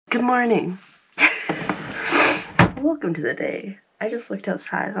Good morning. Welcome to the day. I just looked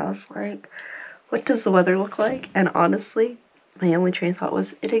outside and I was like, what does the weather look like? And honestly, my only train of thought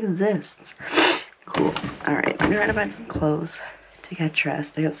was, it exists. Cool. Alright, I'm trying to find some clothes to get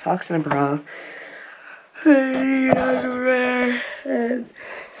dressed. I got socks and a bra. And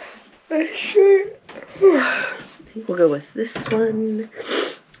a shirt. I think we'll go with this one.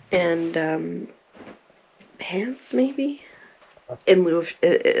 And, pants, maybe? In lieu of,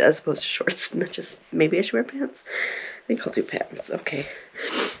 as opposed to shorts, not just, maybe I should wear pants? I think I'll do pants. Okay,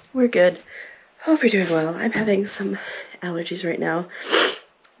 we're good. Hope you're doing well. I'm having some allergies right now,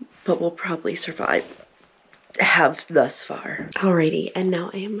 but we'll probably survive. Have thus far. Alrighty, and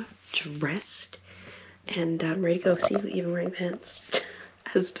now I am dressed, and I'm ready to go. See, even wearing pants,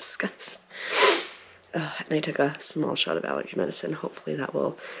 as discussed. And I took a small shot of allergy medicine. Hopefully that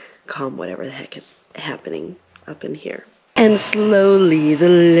will calm whatever the heck is happening up in here. And slowly the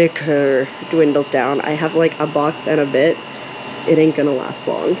liquor dwindles down. I have like a box and a bit. It ain't gonna last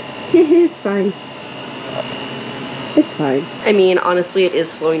long. It's fine. It's fine. I mean, honestly, it is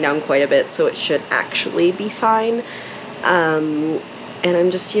slowing down quite a bit, so it should actually be fine. And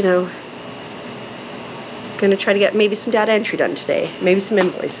I'm just, you know, gonna try to get maybe some data entry done today. Maybe some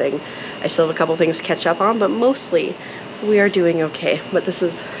invoicing. I still have a couple things to catch up on, but mostly we are doing okay. But this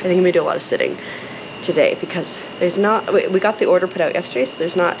is, I think I'm gonna do a lot of sitting today because there's not, we got the order put out yesterday, so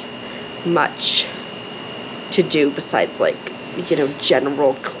there's not much to do besides like, you know,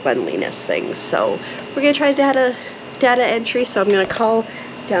 general cleanliness things. So we're gonna try data entry. So I'm gonna call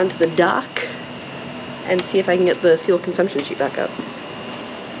down to the dock and see if I can get the fuel consumption sheet back up.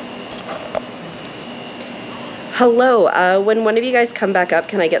 Hello, when one of you guys come back up,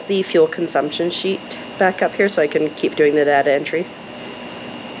 can I get the fuel consumption sheet back up here so I can keep doing the data entry?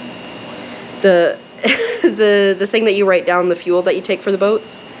 The thing that you write down the fuel that you take for the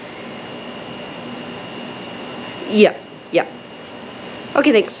boats? Yeah.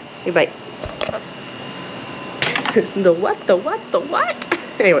 Okay, thanks. Bye. The what?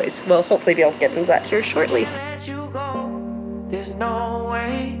 Anyways, we'll hopefully be able to get into that here shortly. There's no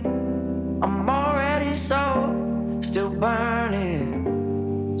way. I'm already still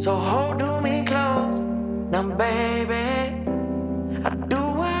burning. So hold me close. Now, baby, I do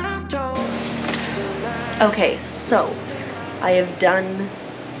what I'm told. Okay, so I have done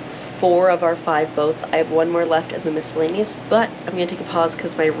 4 of our 5 boats. I have 1 more left in the miscellaneous, but I'm gonna take a pause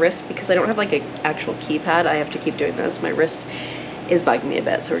because my wrist, because I don't have like an actual keypad, I have to keep doing this. My wrist is bugging me a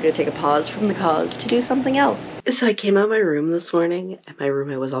bit, so we're gonna take a pause from the cause to do something else. So I came out of my room this morning, and my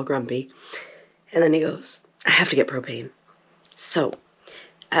roommate was all grumpy, and then he goes, I have to get propane. So,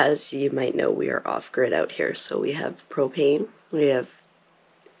 as you might know, we are off-grid out here, so we have propane, we have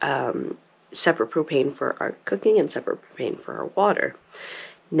separate propane for our cooking and separate propane for our water.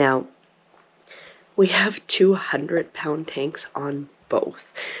 Now, we have 200-pound tanks on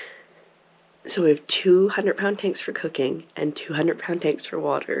both. So we have 200-pound tanks for cooking and 200-pound tanks for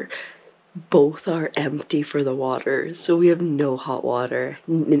water. Both are empty for the water, so we have no hot water.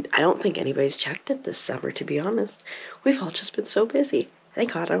 I don't think anybody's checked it this summer, to be honest. We've all just been so busy.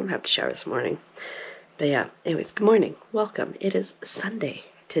 Thank God I don't have to shower this morning. But yeah, anyways, good morning. Welcome. It is Sunday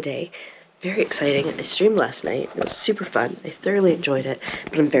today. Very exciting. I streamed last night. It was super fun. I thoroughly enjoyed it,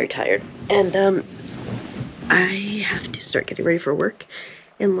 but I'm very tired. And I have to start getting ready for work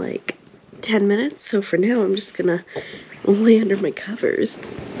in like 10 minutes. So for now, I'm just gonna lay under my covers,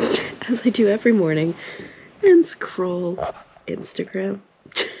 as I do every morning, and scroll Instagram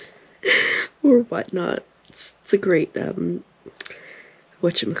or whatnot. It's a great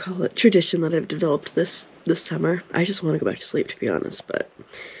whatchamacallit, tradition that I've developed this summer. I just want to go back to sleep, to be honest, but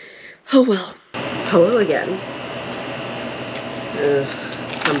oh well. Hello again. Ugh,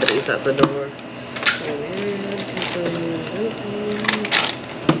 somebody's at the door.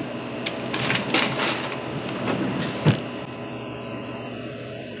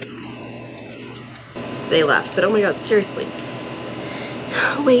 They left, but oh my god, seriously.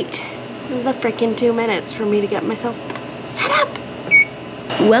 Wait the frickin' 2 minutes for me to get myself set up.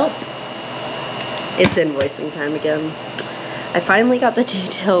 Well, it's invoicing time again. I finally got the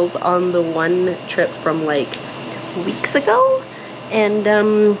details on the one trip from like weeks ago, and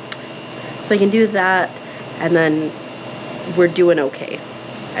so I can do that, and then we're doing okay.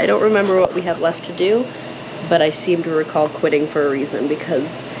 I don't remember what we have left to do, but I seem to recall quitting for a reason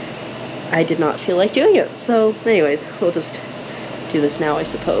because I did not feel like doing it. So anyways, we'll just do this now, I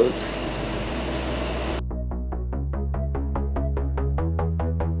suppose.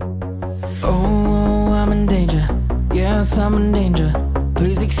 Oh, I'm in danger. Yes, I'm in danger.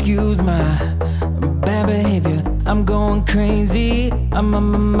 Please excuse my bad behavior. I'm going crazy, I'm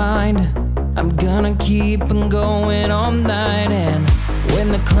on my mind. I'm gonna keep on going all night. And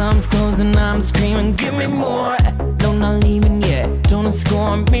when the club's closing, I'm screaming, give me more. No, not leaving yet, don't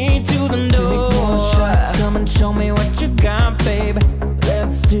escort me to the door. Take more shots, come and show me what you got, babe.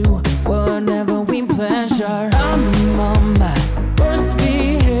 Let's do whatever we pleasure. I'm on my worst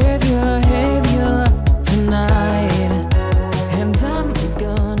behavior tonight, and I'm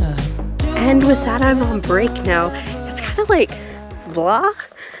gonna do. And with that, I'm on break now. It's kind of like blah,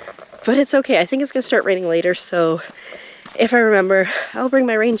 but it's okay. I think it's gonna start raining later, so if I remember, I'll bring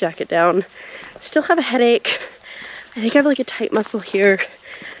my rain jacket down. Still have a headache. I think I have like a tight muscle here.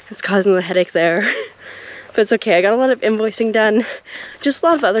 It's causing the headache there. But it's okay, I got a lot of invoicing done. Just a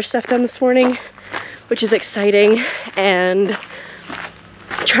lot of other stuff done this morning, which is exciting. And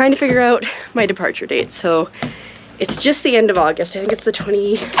trying to figure out my departure date. So it's just the end of August. I think it's the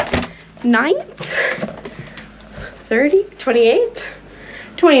 29th? 30? 28th?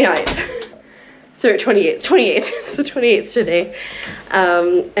 29th. 28th. 28th. It's the 28th today.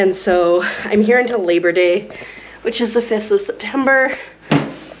 And so I'm here until Labor Day, which is the 5th of September.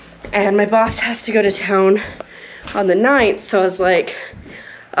 And my boss has to go to town on the 9th, so I was like,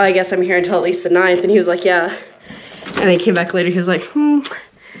 oh, I guess I'm here until at least the 9th, and he was like, yeah. And then he came back later, he was like,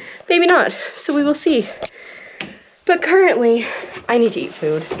 maybe not, so we will see. But currently, I need to eat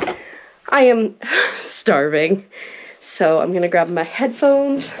food. I am starving, so I'm gonna grab my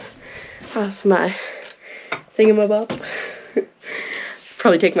headphones off my thingamabob.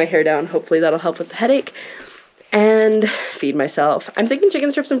 Probably take my hair down, hopefully that'll help with the headache. And feed myself. I'm thinking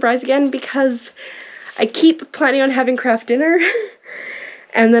chicken strips and fries again because I keep planning on having craft dinner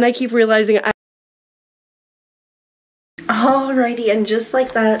and then I keep realizing Alrighty, and just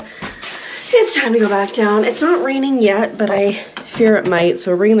like that, it's time to go back down. It's not raining yet, but I fear it might,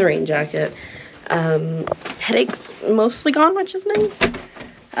 so we're bringing the rain jacket. Headache's mostly gone, which is nice.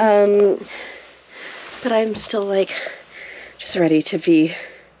 But I'm still like just ready to be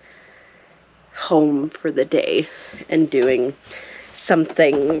home for the day and doing some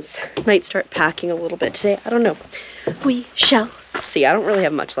things. Might start packing a little bit today. I don't know. We shall see. I don't really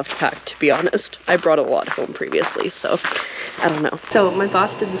have much left to pack, to be honest. I brought a lot home previously, so I don't know. So my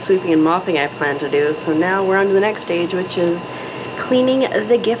boss did the sweeping and mopping I planned to do, so now we're on to the next stage, which is cleaning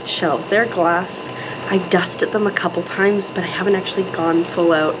the gift shelves. They're glass. I've dusted them a couple times, but I haven't actually gone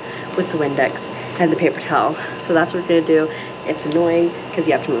full out with the Windex and the paper towel. So that's what we're gonna do. It's annoying because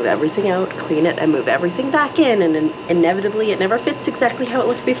you have to move everything out, clean it, and move everything back in, and inevitably it never fits exactly how it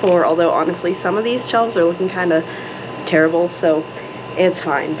looked before, although honestly some of these shelves are looking kind of terrible, so it's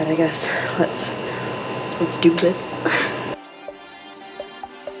fine. But I guess let's do this.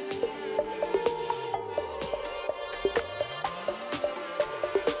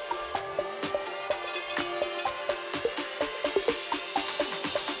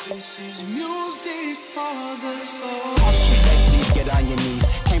 This is music for the soul. Please get on your knees.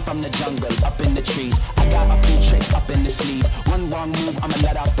 Came from the jungle, up in the trees. I got a few tricks up in the sleeve. One wrong move, I'ma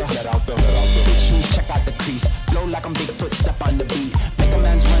let out the big shoes, check out the crease. Blow like I'm Bigfoot, step on the beat. Make a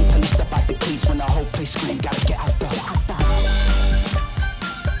man's run till he step out the cleats. When the whole place scream, gotta get out the.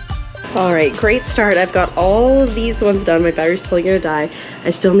 Alright, great start. I've got all of these ones done. My battery's totally gonna die. I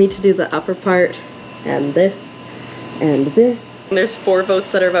still need to do the upper part and this and this. There's 4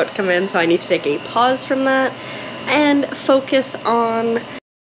 votes that are about to come in, so I need to take a pause from that and focus on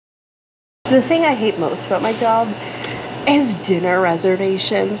the thing I hate most about my job is dinner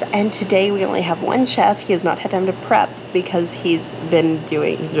reservations. And today we only have one chef. He has not had time to prep because he's been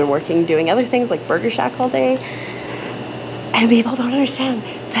working doing other things like Burger Shack all day. And people don't understand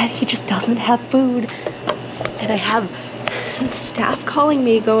that he just doesn't have food. And I have staff calling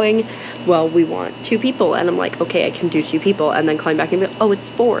me going, well, we want 2 people. And I'm like, okay, I can do 2 people. And then calling back and be, oh, it's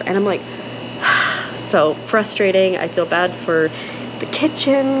 4. And I'm like, so frustrating. I feel bad for the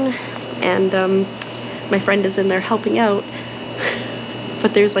kitchen. And my friend is in there helping out.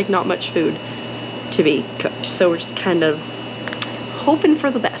 But there's like not much food to be cooked. So we're just kind of hoping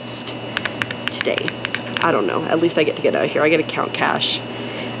for the best today. I don't know. At least I get to get out of here. I get to count cash.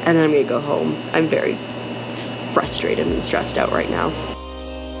 And then I'm going to go home. I'm very frustrated and stressed out right now.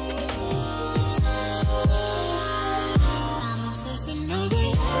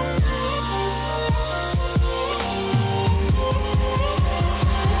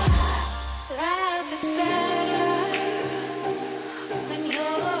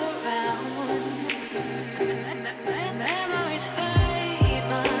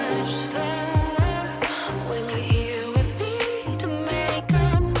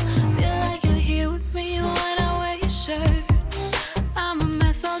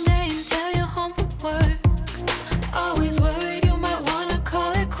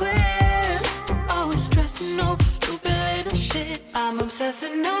 obsessing over stupid little shit. I'm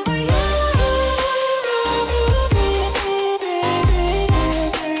obsessing over you.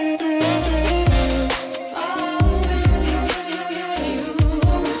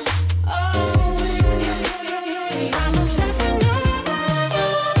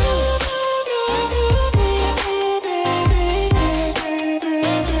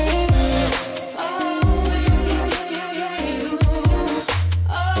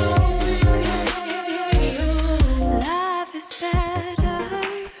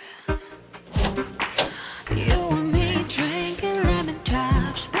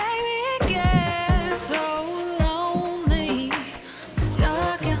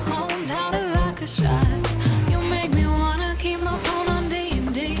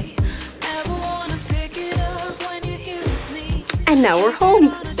 And now we're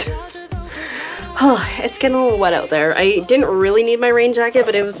home. Oh, it's getting a little wet out there. I didn't really need my rain jacket,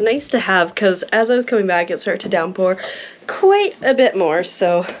 but it was nice to have because as I was coming back, it started to downpour quite a bit more.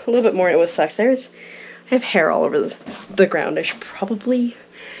 So a little bit more, it was sucked. I have hair all over the ground. I should probably,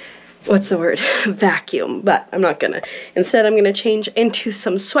 what's the word? Vacuum, but I'm not gonna. Instead, I'm gonna change into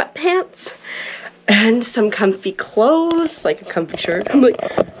some sweatpants and some comfy clothes, like a comfy shirt. I'm like,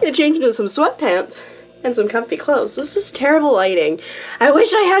 gonna change into some sweatpants and some comfy clothes. This is terrible lighting. I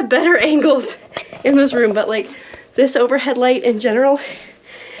wish I had better angles in this room, but like this overhead light in general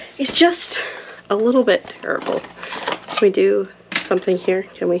is just a little bit terrible. Can we do something here?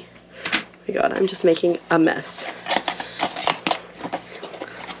 Can we? Oh my god, I'm just making a mess.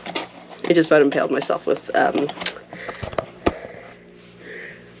 I just about impaled myself with a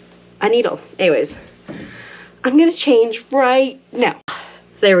needle. Anyways, I'm gonna change right now.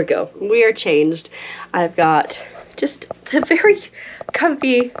 There we go. We are changed. I've got just a very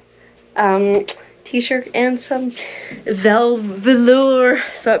comfy t-shirt and some velour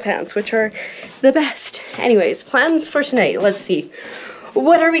sweatpants, which are the best. Anyways, plans for tonight. Let's see.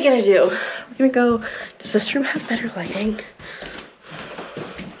 What are we gonna do? We're gonna go, does this room have better lighting?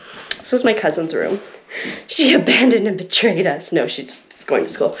 This was my cousin's room. She abandoned and betrayed us. No, she's just going to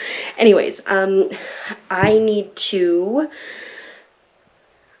school. Anyways, I need to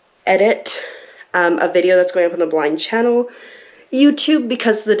edit a video that's going up on the blind channel YouTube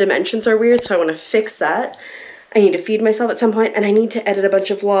because the dimensions are weird, so I want to fix that. I need to feed myself at some point, and I need to edit a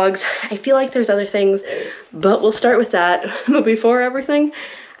bunch of vlogs. I feel like there's other things, but we'll start with that. But before everything,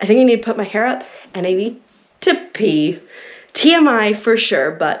 I think I need to put my hair up and I need to pee. TMI for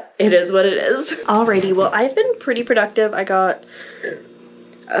sure, but it is what it is. Alrighty, well, I've been pretty productive. I got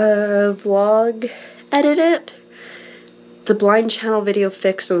a vlog edited, the blind channel video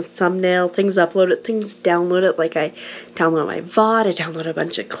fixed and thumbnail, things uploaded, things downloaded, like I downloaded my VOD, I downloaded a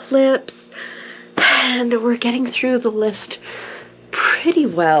bunch of clips, and we're getting through the list pretty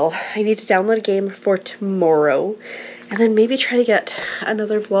well. I need to download a game for tomorrow, and then maybe try to get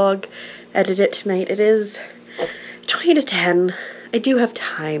another vlog edited tonight. It is 20 to 10. I do have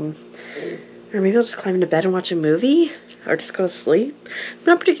time. Or maybe I'll just climb into bed and watch a movie, or just go to sleep. I'm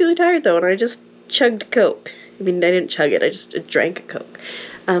not particularly tired though, and I just chugged Coke. I mean, I didn't chug it, I just drank a Coke.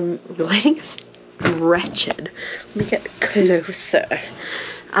 The lighting is wretched. Let me get closer.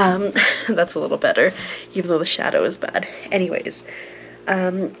 That's a little better, even though the shadow is bad. Anyways,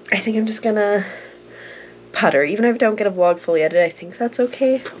 I think I'm just gonna putter. Even if I don't get a vlog fully edited, I think that's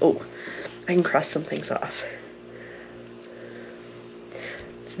okay. Oh, I can cross some things off.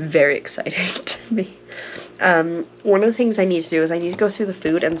 It's very exciting to me. One of the things I need to do is I need to go through the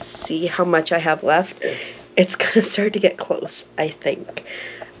food and see how much I have left. It's gonna start to get close, I think.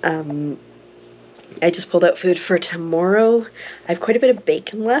 I just pulled out food for tomorrow. I have quite a bit of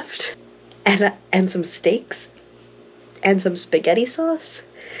bacon left, and some steaks, and some spaghetti sauce.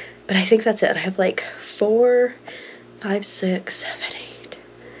 But I think that's it. I have like 4, 5, 6, 7, 8,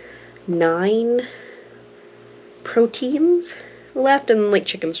 9 proteins left, and like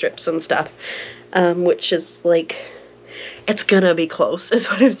chicken strips and stuff, which is like, it's gonna be close is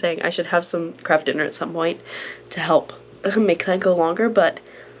what I'm saying. I should have some craft dinner at some point to help make that go longer, but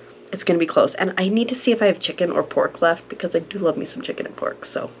it's gonna be close. And I need to see if I have chicken or pork left, because I do love me some chicken and pork.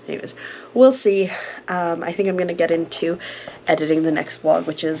 So anyways, we'll see. I think I'm gonna get into editing the next vlog,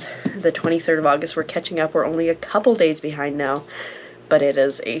 which is the 23rd of August. We're catching up. We're only a couple days behind now, but it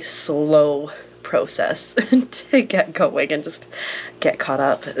is a slow process to get going and just get caught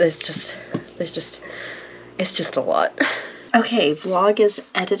up. It's just a lot. Okay, vlog is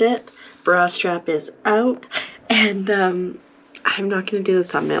edited, bra strap is out, and I'm not gonna do the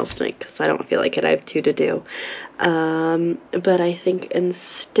thumbnails tonight because I don't feel like it. I have 2 to do. But I think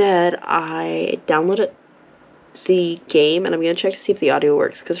instead I downloaded the game, and I'm gonna check to see if the audio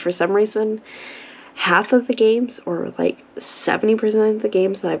works, because for some reason half of the games, or like 70% of the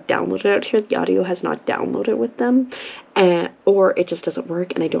games that I've downloaded out here, the audio has not downloaded with them, or it just doesn't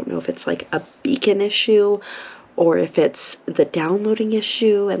work, and I don't know if it's like a beacon issue or if it's the downloading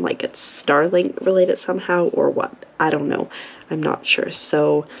issue and like it's Starlink related somehow or what. I don't know. I'm not sure.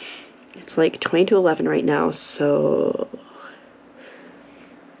 So it's like 20 to 11 right now, so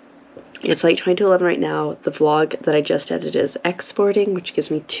it's like 20 to 11 right now. The vlog that I just edited is exporting, which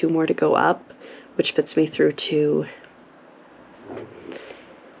gives me 2 more to go up, which puts me through to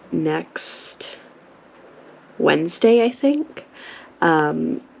next Wednesday, I think.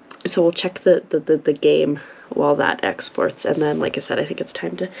 So we'll check the game while that exports, and then, like I said, I think it's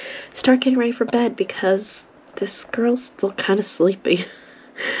time to start getting ready for bed because this girl's still kind of sleepy.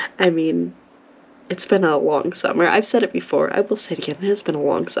 I mean, it's been a long summer. I've said it before. I will say it again. It has been a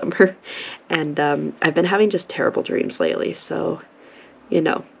long summer. And I've been having just terrible dreams lately. So, you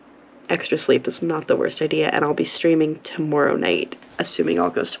know, extra sleep is not the worst idea. And I'll be streaming tomorrow night, assuming all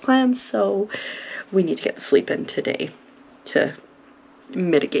goes to plan. So we need to get the sleep in today to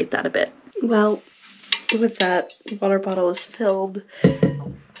mitigate that a bit. Well, with that, water bottle is filled.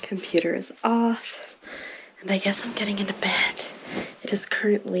 Computer is off. And I guess I'm getting into bed. It is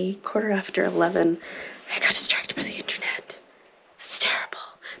currently 11:15. I got distracted by the internet. It's terrible,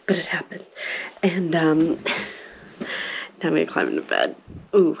 but it happened. And now I'm gonna climb into bed.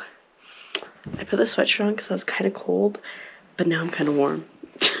 Ooh, I put the sweatshirt on because I was kind of cold, but now I'm kind of warm.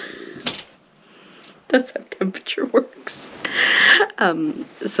 That's how temperature works.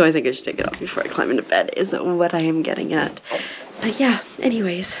 So I think I should take it off before I climb into bed, is what I am getting at. But yeah,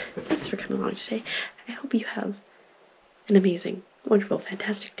 anyways, thanks for coming along today. I hope you have an amazing, wonderful,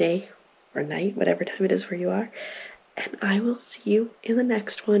 fantastic day or night, whatever time it is where you are. And I will see you in the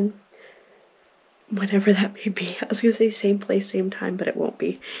next one, whenever that may be. I was going to say same place, same time, but it won't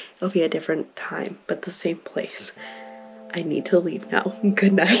be. It'll be a different time, but the same place. I need to leave now.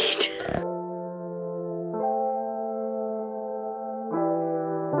 Good night.